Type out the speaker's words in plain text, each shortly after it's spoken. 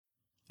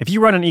If you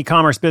run an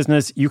e-commerce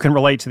business, you can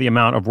relate to the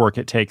amount of work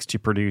it takes to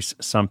produce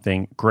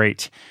something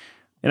great.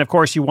 And of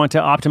course, you want to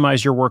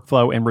optimize your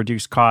workflow and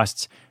reduce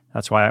costs.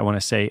 That's why I want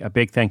to say a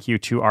big thank you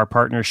to our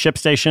partner,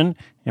 ShipStation,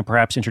 and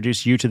perhaps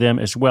introduce you to them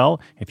as well.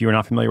 If you are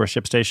not familiar with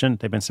ShipStation,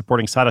 they've been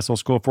supporting Side Hustle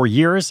School for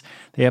years.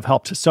 They have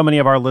helped so many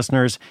of our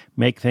listeners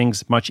make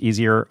things much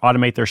easier,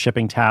 automate their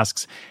shipping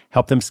tasks,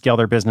 help them scale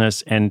their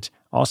business, and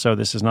also,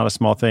 this is not a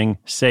small thing,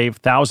 save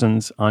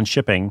thousands on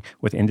shipping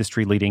with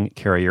industry-leading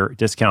carrier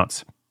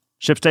discounts.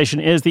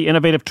 ShipStation is the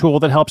innovative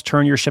tool that helps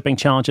turn your shipping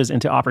challenges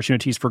into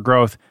opportunities for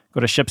growth. Go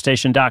to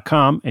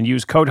ShipStation.com and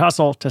use code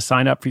HUSTLE to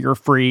sign up for your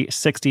free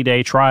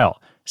 60-day trial.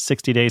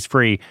 60 days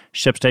free.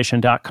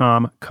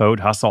 ShipStation.com, code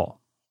HUSTLE.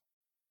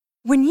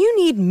 When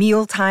you need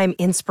mealtime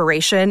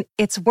inspiration,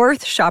 it's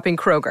worth shopping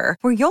Kroger,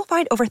 where you'll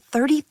find over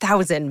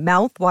 30,000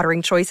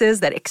 mouth-watering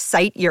choices that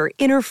excite your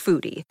inner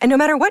foodie. And no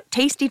matter what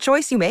tasty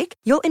choice you make,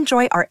 you'll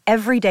enjoy our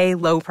everyday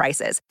low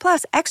prices,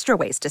 plus extra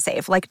ways to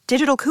save, like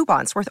digital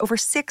coupons worth over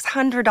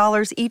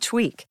 $600 each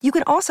week. You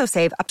can also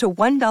save up to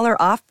 $1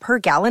 off per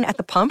gallon at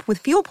the pump with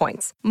fuel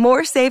points.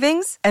 More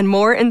savings and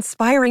more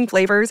inspiring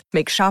flavors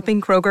make shopping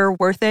Kroger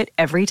worth it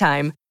every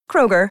time.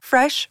 Kroger,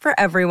 fresh for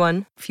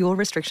everyone. Fuel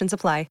restrictions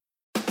apply.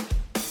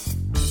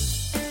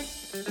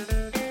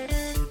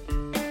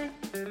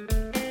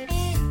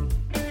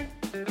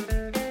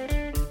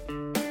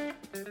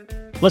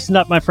 Listen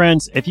up, my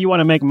friends. If you want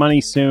to make money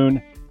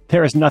soon,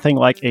 there is nothing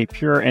like a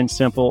pure and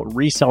simple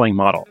reselling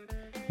model.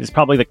 It is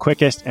probably the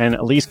quickest and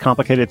least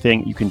complicated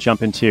thing you can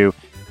jump into.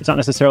 It's not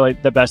necessarily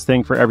the best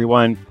thing for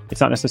everyone. It's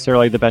not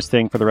necessarily the best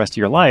thing for the rest of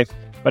your life.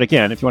 But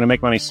again, if you want to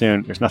make money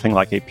soon, there's nothing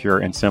like a pure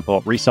and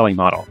simple reselling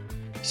model.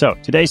 So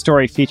today's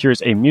story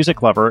features a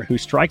music lover who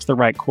strikes the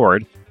right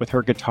chord with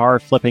her guitar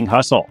flipping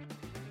hustle.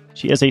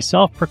 She is a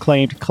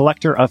self-proclaimed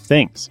collector of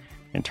things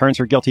and turns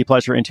her guilty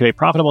pleasure into a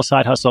profitable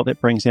side hustle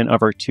that brings in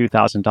over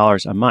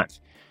 $2,000 a month.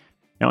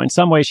 Now, in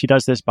some ways, she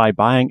does this by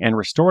buying and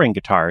restoring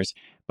guitars,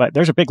 but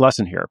there's a big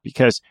lesson here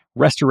because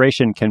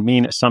restoration can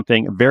mean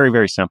something very,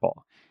 very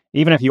simple.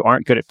 Even if you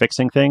aren't good at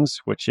fixing things,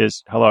 which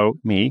is, hello,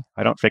 me,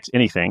 I don't fix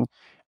anything.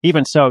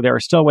 Even so, there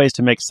are still ways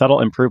to make subtle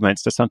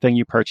improvements to something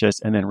you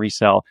purchase and then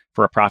resell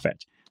for a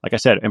profit. Like I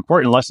said,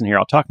 important lesson here.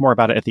 I'll talk more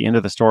about it at the end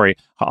of the story.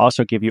 I'll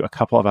also give you a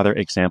couple of other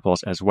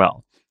examples as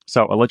well.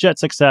 So a legit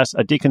success,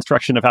 a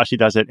deconstruction of how she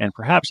does it, and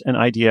perhaps an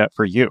idea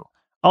for you.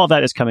 All of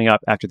that is coming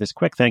up after this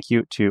quick thank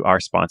you to our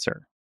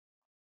sponsor.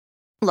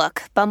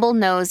 Look, Bumble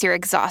knows you're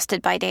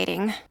exhausted by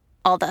dating.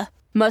 All the,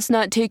 must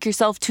not take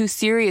yourself too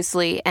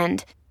seriously,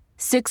 and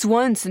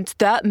 6'1" since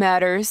that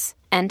matters,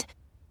 and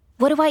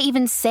what do I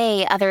even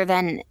say other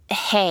than,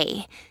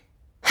 hey?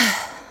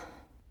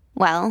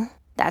 Well,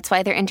 that's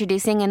why they're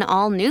introducing an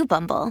all-new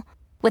Bumble,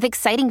 with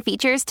exciting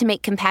features to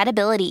make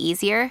compatibility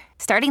easier,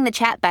 starting the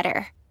chat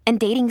better, and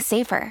dating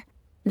safer.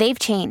 They've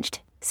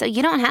changed, so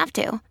you don't have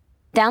to.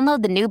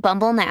 Download the new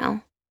Bumble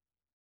now.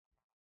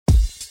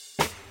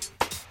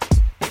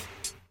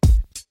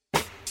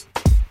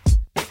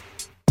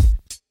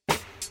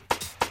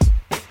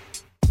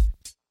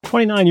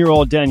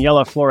 "29-year-old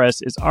Daniela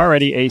Flores is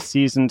already a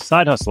seasoned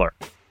side hustler.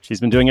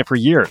 She's been doing it for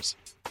years.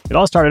 It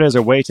all started as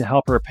a way to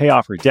help her pay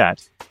off her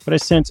debt, but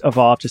has since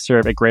evolved to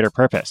serve a greater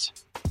purpose.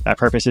 That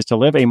purpose is to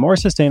live a more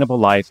sustainable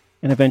life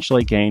and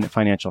eventually gain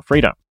financial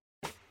freedom.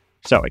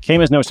 So it came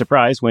as no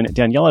surprise when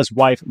Daniela's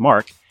wife,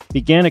 Mark,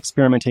 began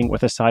experimenting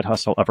with a side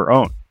hustle of her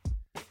own.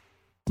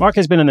 Mark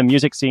has been in the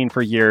music scene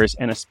for years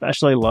and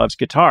especially loves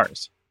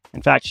guitars.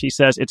 In fact, she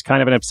says it's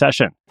kind of an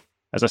obsession.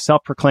 As a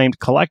self-proclaimed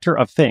collector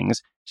of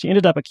things, she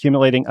ended up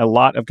accumulating a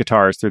lot of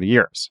guitars through the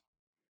years.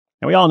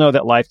 Now, we all know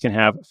that life can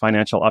have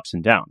financial ups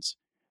and downs.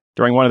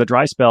 During one of the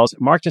dry spells,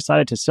 Mark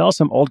decided to sell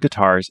some old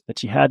guitars that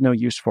she had no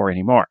use for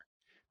anymore.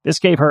 This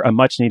gave her a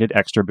much-needed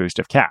extra boost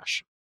of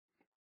cash.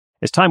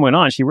 As time went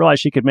on, she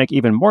realized she could make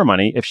even more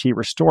money if she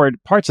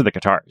restored parts of the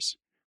guitars.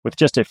 With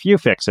just a few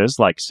fixes,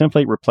 like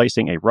simply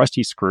replacing a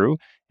rusty screw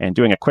and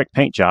doing a quick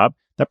paint job,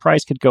 the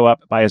price could go up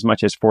by as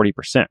much as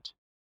 40%.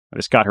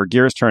 This got her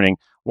gears turning.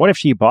 What if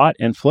she bought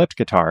and flipped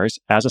guitars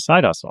as a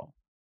side hustle?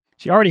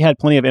 She already had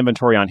plenty of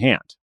inventory on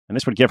hand, and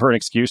this would give her an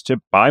excuse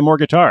to buy more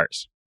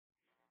guitars.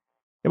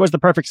 It was the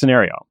perfect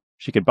scenario.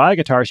 She could buy a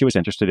guitar she was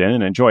interested in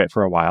and enjoy it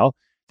for a while.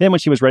 Then when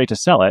she was ready to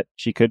sell it,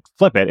 she could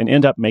flip it and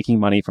end up making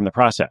money from the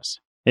process.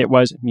 It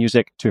was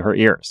music to her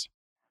ears.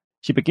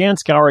 She began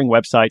scouring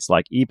websites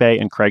like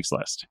eBay and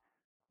Craigslist.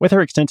 With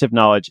her extensive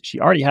knowledge, she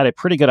already had a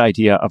pretty good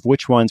idea of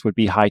which ones would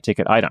be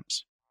high-ticket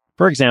items.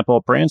 For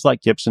example, brands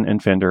like Gibson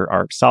and Fender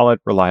are solid,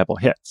 reliable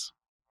hits.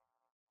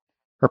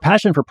 Her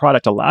passion for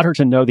product allowed her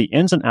to know the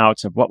ins and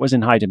outs of what was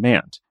in high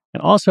demand,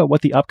 and also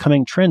what the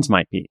upcoming trends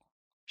might be.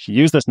 She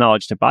used this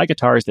knowledge to buy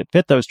guitars that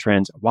fit those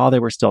trends while they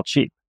were still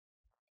cheap.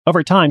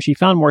 Over time, she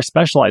found more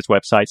specialized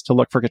websites to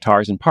look for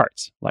guitars and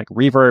parts, like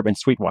Reverb and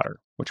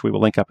Sweetwater, which we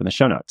will link up in the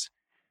show notes.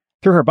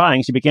 Through her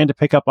buying, she began to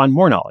pick up on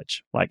more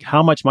knowledge, like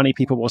how much money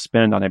people will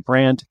spend on a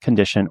brand,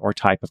 condition, or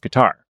type of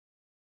guitar.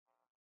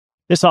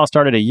 This all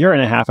started a year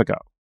and a half ago.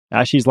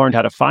 As she's learned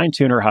how to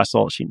fine-tune her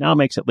hustle, she now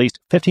makes at least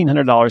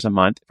 $1,500 a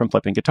month from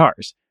flipping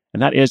guitars,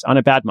 and that is on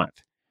a bad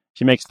month.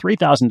 She makes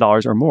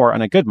 $3,000 or more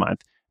on a good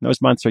month, and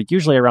those months are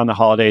usually around the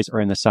holidays or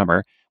in the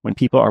summer when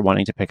people are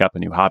wanting to pick up a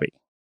new hobby.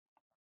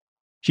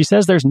 She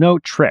says there's no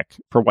trick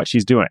for what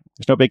she's doing.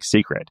 There's no big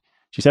secret.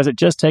 She says it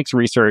just takes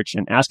research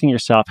and asking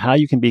yourself how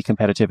you can be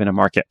competitive in a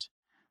market.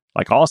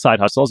 Like all side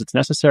hustles, it's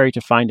necessary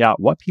to find out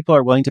what people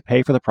are willing to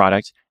pay for the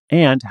product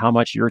and how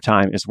much your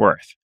time is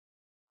worth.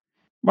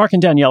 Mark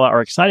and Daniela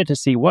are excited to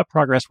see what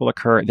progress will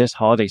occur this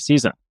holiday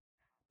season.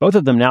 Both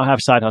of them now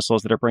have side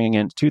hustles that are bringing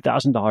in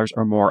 $2,000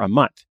 or more a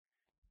month.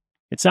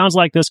 It sounds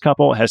like this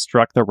couple has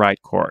struck the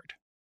right chord.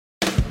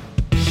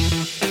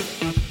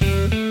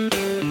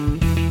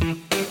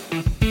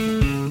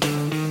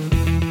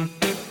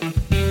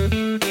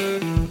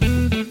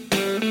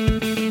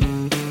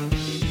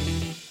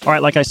 All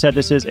right, like I said,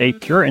 this is a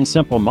pure and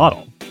simple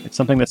model. It's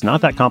something that's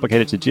not that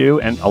complicated to do,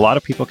 and a lot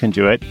of people can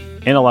do it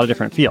in a lot of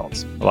different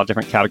fields, a lot of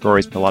different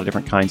categories, with a lot of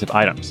different kinds of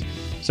items.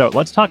 So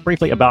let's talk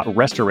briefly about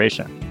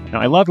restoration. Now,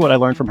 I loved what I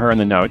learned from her in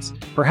the notes.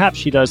 Perhaps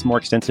she does more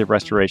extensive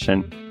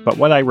restoration, but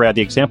what I read,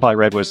 the example I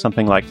read was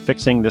something like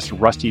fixing this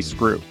rusty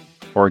screw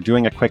or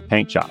doing a quick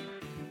paint job.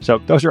 So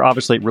those are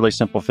obviously really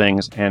simple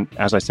things, and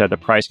as I said, the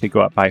price could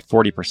go up by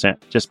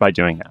 40% just by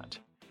doing that.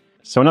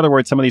 So in other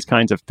words, some of these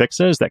kinds of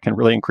fixes that can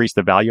really increase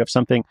the value of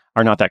something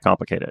are not that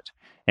complicated.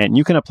 And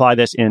you can apply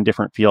this in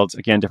different fields,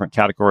 again, different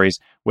categories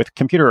with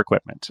computer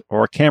equipment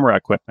or camera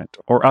equipment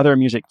or other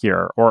music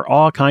gear or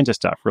all kinds of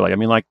stuff, really. I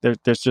mean, like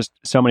there's just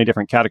so many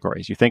different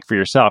categories. You think for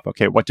yourself,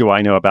 okay, what do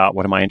I know about?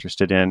 What am I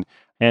interested in?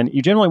 And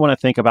you generally want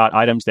to think about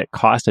items that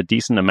cost a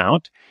decent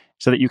amount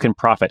so that you can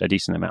profit a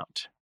decent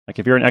amount. Like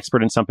if you're an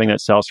expert in something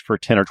that sells for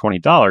 $10 or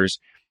 $20,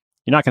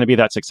 you're not going to be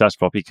that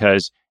successful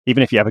because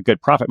even if you have a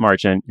good profit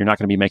margin, you're not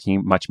going to be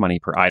making much money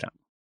per item.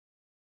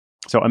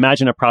 So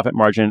imagine a profit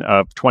margin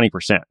of 20%,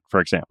 for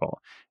example.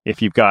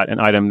 If you've got an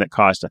item that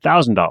costs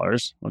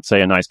 $1,000, let's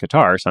say a nice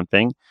guitar or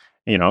something,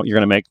 you're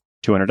going to make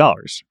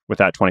 $200 with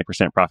that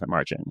 20% profit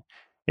margin.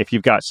 If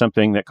you've got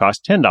something that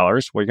costs $10, well,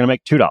 you're going to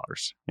make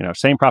 $2.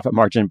 Same profit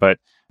margin, but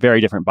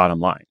very different bottom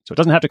line. So it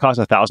doesn't have to cost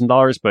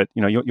 $1,000, but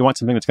you want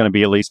something that's going to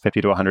be at least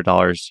 $50 to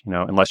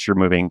 $100, unless you're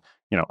moving,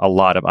 a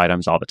lot of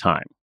items all the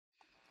time.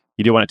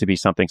 You do want it to be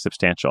something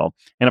substantial.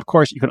 And of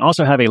course, you can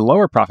also have a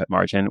lower profit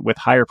margin with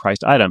higher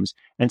priced items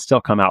and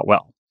still come out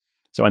well.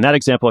 So in that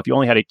example, if you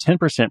only had a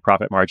 10%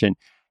 profit margin,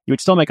 you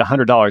would still make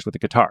 $100 with a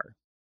guitar.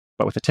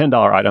 But with a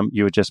 $10 item,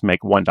 you would just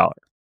make $1.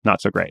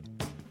 Not so great.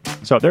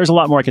 So there's a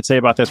lot more I could say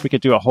about this. We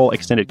could do a whole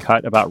extended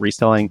cut about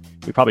reselling.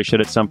 We probably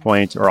should at some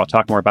point, or I'll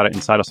talk more about it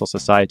in Side Hustle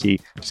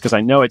Society, just because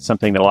I know it's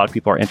something that a lot of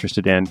people are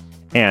interested in.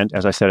 And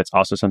as I said, it's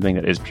also something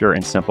that is pure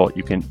and simple.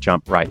 You can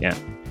jump right in.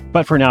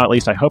 But for now, at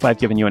least, I hope I've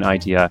given you an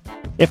idea.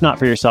 If not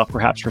for yourself,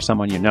 perhaps for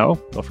someone you know.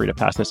 Feel free to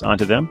pass this on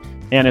to them.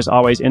 And as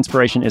always,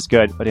 inspiration is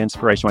good, but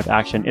inspiration with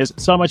action is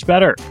so much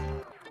better.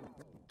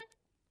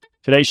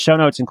 Today's show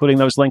notes, including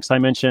those links I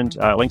mentioned,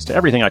 links to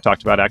everything I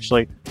talked about,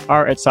 actually,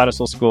 are at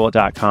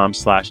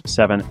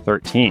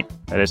sidehustleschool.com/713.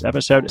 That is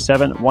episode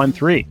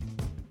 713.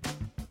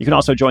 You can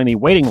also join the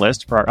waiting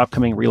list for our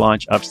upcoming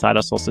relaunch of Side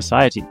Hustle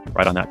Society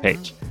right on that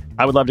page.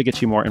 I would love to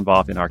get you more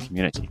involved in our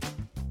community.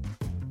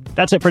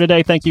 That's it for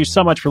today. Thank you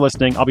so much for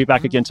listening. I'll be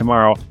back again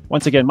tomorrow.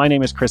 Once again, my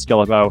name is Chris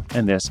Guillebeau,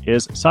 and this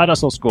is Side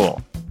Hustle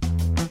School.